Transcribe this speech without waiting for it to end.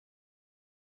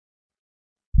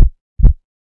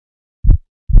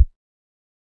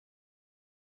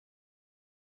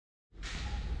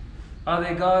Hi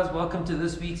there guys, welcome to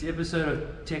this week's episode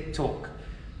of Tech Talk.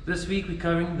 This week we're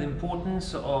covering the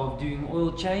importance of doing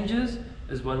oil changes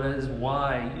as well as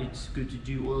why it's good to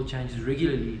do oil changes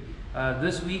regularly.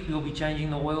 This week we'll be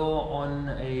changing the oil on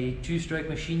a two-stroke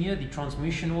machine here, the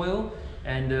transmission oil,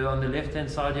 and on the left hand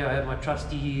side here I have my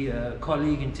trusty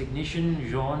colleague and technician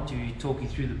Juan to talk you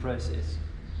through the process.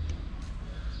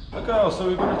 Okay, so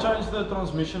we're going to change the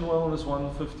transmission oil on this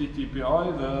 150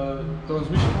 TPI. The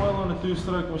transmission oil on a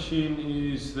two-stroke machine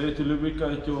is there to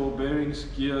lubricate your bearings,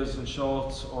 gears and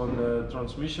shafts on the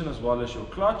transmission as well as your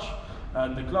clutch.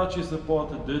 And the clutch is the part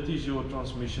that dirties your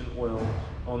transmission oil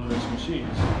on these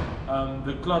machines.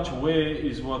 The clutch wear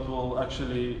is what will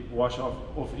actually wash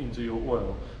off into your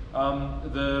oil.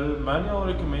 The manual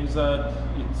recommends that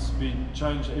it's been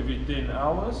changed every 10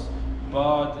 hours.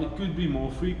 But it could be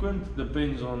more frequent,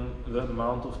 depends on the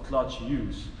amount of clutch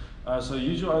use. So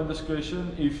use your own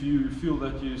discretion. If you feel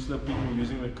that you're slipping or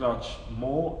using the clutch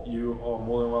more, you are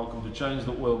more than welcome to change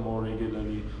the oil more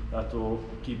regularly. That will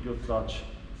keep your clutch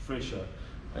fresher.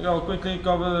 Okay, I'll quickly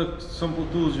cover the simple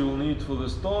tools you will need for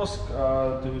this task.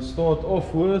 To start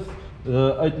off with,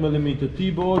 the 8mm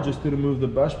T-bar, just to remove the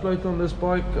bash plate on this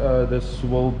bike. This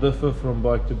will differ from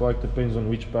bike to bike, depends on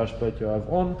which bash plate you have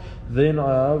on. Then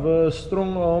I have a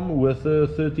strong arm with a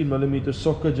 30mm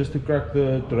socket just to crack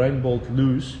the drain bolt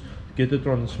loose, get the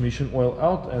transmission oil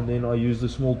out, and then I use the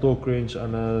small torque wrench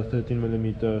and a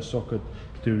 13mm socket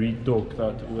to re-torque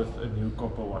that with a new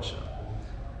copper washer.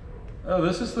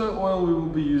 This is the oil we will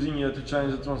be using here to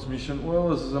change the transmission oil.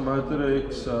 This is a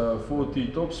Motorex 40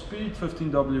 top speed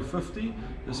 15W50.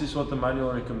 This is what the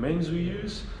manual recommends we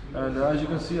use. And as you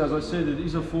can see, as I said, it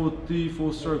is a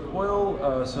 4-stroke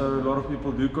oil, so a lot of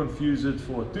people do confuse it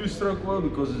for a two-stroke oil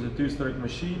because it's a two-stroke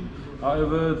machine.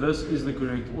 However, this is the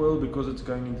correct oil because it's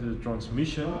going into the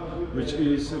transmission, which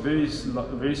is very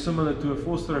similar to a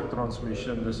 4-stroke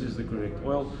transmission. This is the correct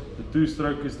oil. The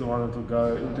two-stroke is the one that will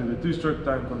go into the two-stroke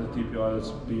tank on the TPI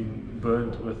that's been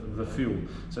burnt with the fuel.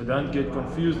 So don't get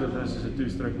confused that this is a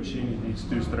two-stroke machine, it needs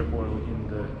two-stroke oil in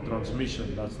the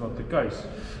transmission. That's not the case.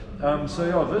 So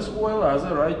yeah, this oil has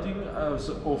a rating of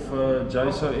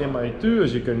JSO MA2,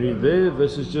 as you can read there.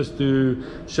 This is just to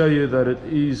show you that it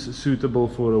is suitable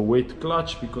for a wet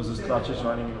clutch because this clutch is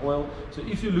running in oil. So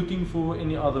if you're looking for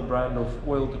any other brand of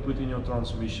oil to put in your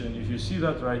transmission, if you see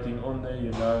that rating on there, you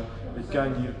know it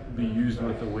can be used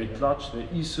with a wet clutch. There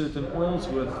is certain oils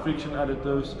with friction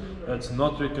additives that's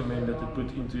not recommended to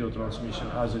put into your transmission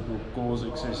as it will cause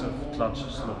excessive clutch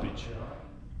slippage.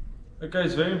 Okay,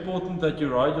 it's very important that you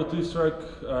ride your two-stroke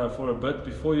for a bit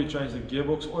before you change the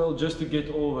gearbox oil, just to get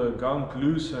all the gunk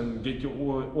loose and get your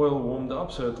oil warmed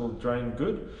up so it will drain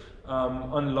good.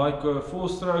 Unlike a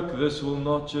four-stroke, this will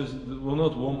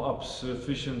not warm up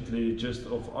sufficiently just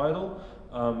off idle.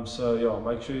 So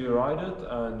yeah, make sure you ride it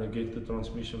and get the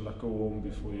transmission like warm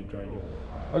before you drain your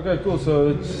oil. Okay, cool. So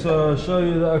let's show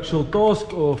you the actual task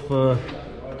of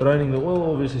draining the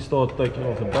oil. Obviously, start taking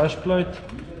off the bash plate.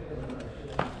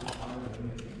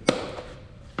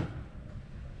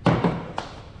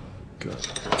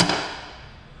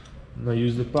 And I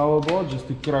use the power bar just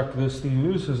to crack this thing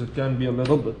loose, as it can be a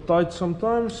little bit tight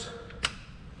sometimes.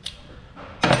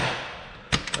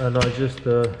 And I just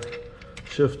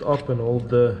shift up and hold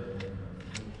the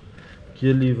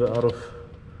gear lever out of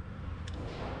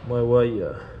my way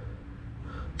here.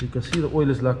 You can see the oil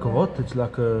is like hot, it's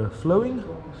like flowing.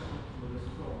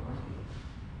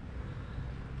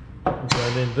 Okay,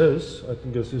 and then this, I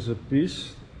think this is a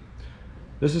piece.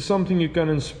 This is something you can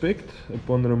inspect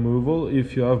upon removal.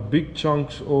 If you have big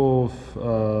chunks of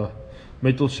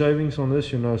metal shavings on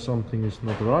this, you know something is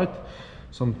not right.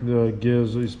 Some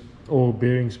gears or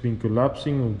bearings been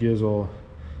collapsing, or gears are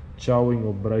chowing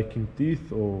or breaking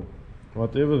teeth or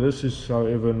whatever. This is,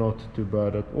 however, not too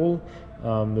bad at all.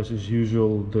 This is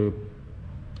usual, the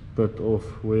bit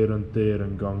of wear and tear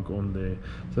and gunk on there.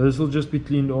 So this will just be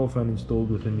cleaned off and installed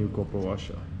with a new copper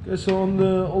washer. Okay, so on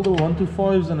all the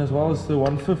 125s and as well as the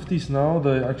 150s now,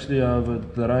 they actually have a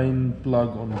drain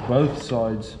plug on both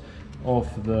sides of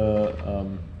the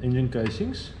engine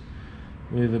casings,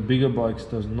 where the bigger bikes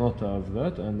does not have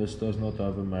that, and this does not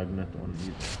have a magnet on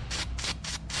either.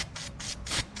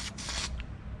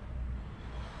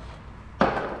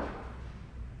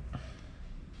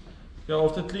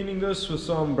 After cleaning this with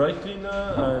some brake cleaner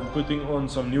and putting on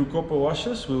some new copper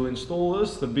washers, we'll install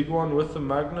this. The big one with the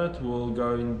magnet will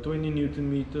go in 20 Newton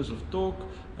meters of torque,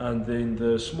 and then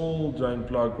the small drain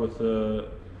plug with the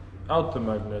outer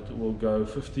magnet will go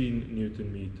 15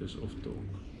 Newton meters of torque.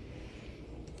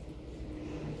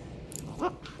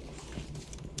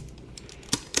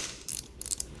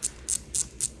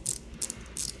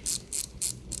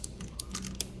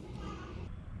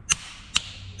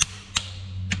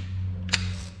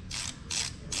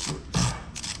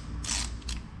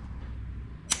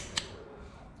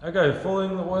 Okay,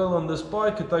 filling the oil on this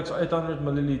bike, it takes 800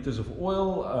 milliliters of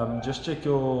oil. Just check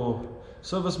your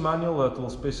service manual, that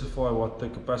will specify what the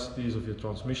capacity is of your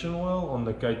transmission oil. On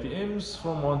the KTMs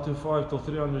from 125 till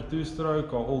 300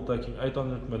 two-stroke are all taking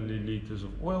 800 milliliters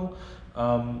of oil.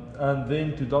 And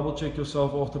then to double check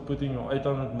yourself after putting your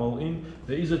 800 ml in,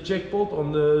 there is a check bolt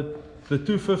on the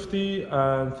 250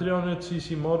 and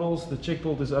 300cc models. The check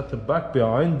bolt is at the back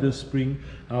behind this spring.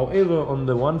 However, on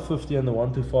the 150 and the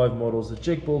 125 models, the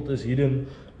check bolt is hidden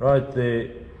right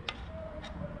there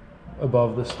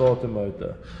above the starter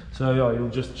motor. So yeah, you'll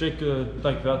just check,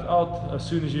 take that out. As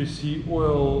soon as you see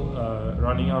oil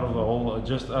running out of the hole,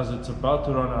 just as it's about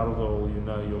to run out of the hole, you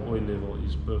know your oil level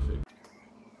is perfect.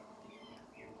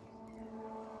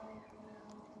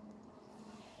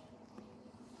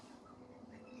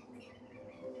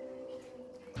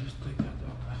 Just take that out.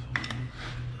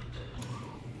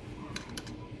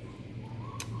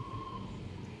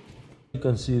 You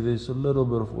can see there's a little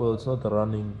bit of oil. It's not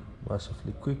running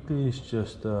massively quickly, it's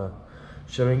just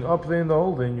showing up there in the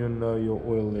hole. Then you know your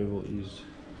oil level is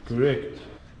correct.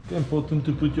 Okay, important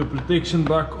to put your protection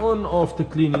back on after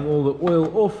cleaning all the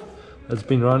oil off that's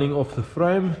been running off the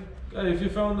frame. Okay, if you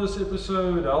found this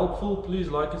episode helpful, please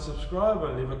like and subscribe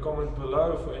and leave a comment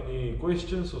below for any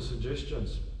questions or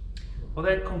suggestions. Well,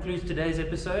 that concludes today's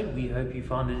episode. We hope you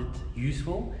found it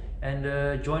useful,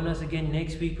 and join us again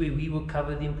next week where we will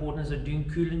cover the importance of doing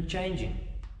coolant changing.